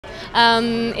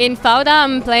In Fauda,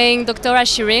 I'm playing Doctora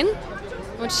Shirin,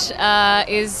 which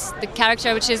is the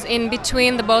character which is in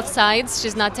between the both sides.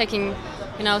 She's not taking,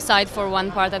 side for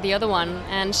one part or the other one,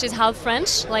 and she's half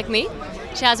French, like me.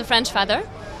 She has a French father.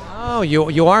 Oh,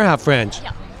 you are half French.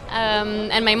 Yeah.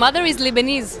 And my mother is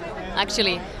Lebanese,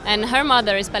 actually, and her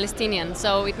mother is Palestinian,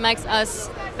 so it makes us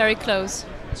very close.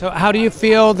 So how do you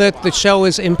feel that the show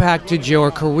has impacted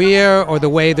your career or the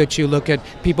way that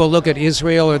people look at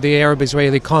Israel or the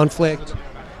Arab-Israeli conflict?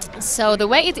 So the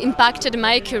way it impacted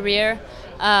my career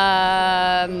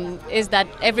is that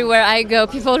everywhere I go,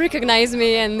 people recognize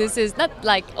me, and this is not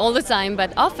like all the time,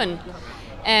 but often.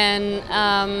 And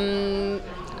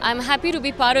I'm happy to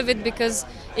be part of it because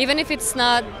even if it's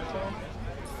not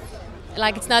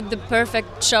the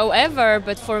perfect show ever,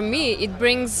 but for me it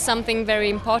brings something very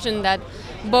important, that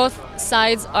both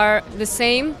sides are the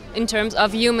same in terms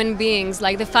of human beings.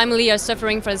 Like the family are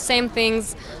suffering for the same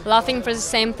things, laughing for the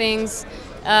same things.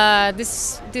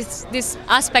 This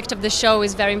aspect of the show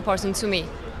is very important to me.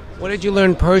 What did you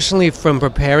learn personally from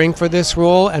preparing for this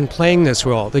role and playing this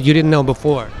role that you didn't know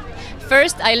before?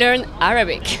 First, I learned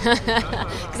Arabic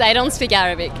because I don't speak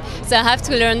Arabic, so I have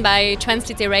to learn by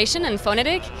transliteration and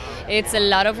phonetic. It's a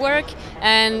lot of work,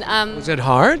 and was it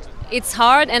hard? It's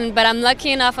hard, but I'm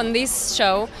lucky enough on this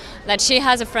show that she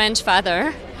has a French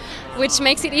father, which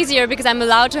makes it easier because I'm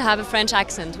allowed to have a French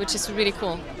accent, which is really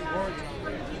cool.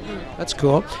 That's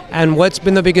cool. And what's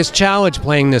been the biggest challenge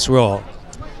playing this role?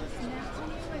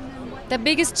 The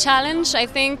biggest challenge, I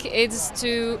think, is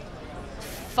to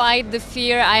fight the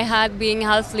fear I had being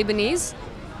half Lebanese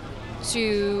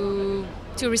to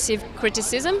receive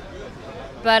criticism.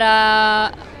 But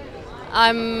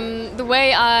the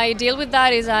way I deal with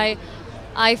that is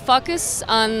I focus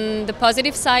on the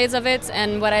positive sides of it,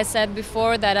 and what I said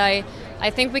before, that I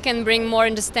think we can bring more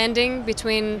understanding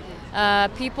between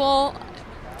people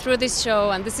through this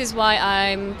show, and this is why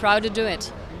I'm proud to do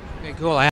it. Okay, cool.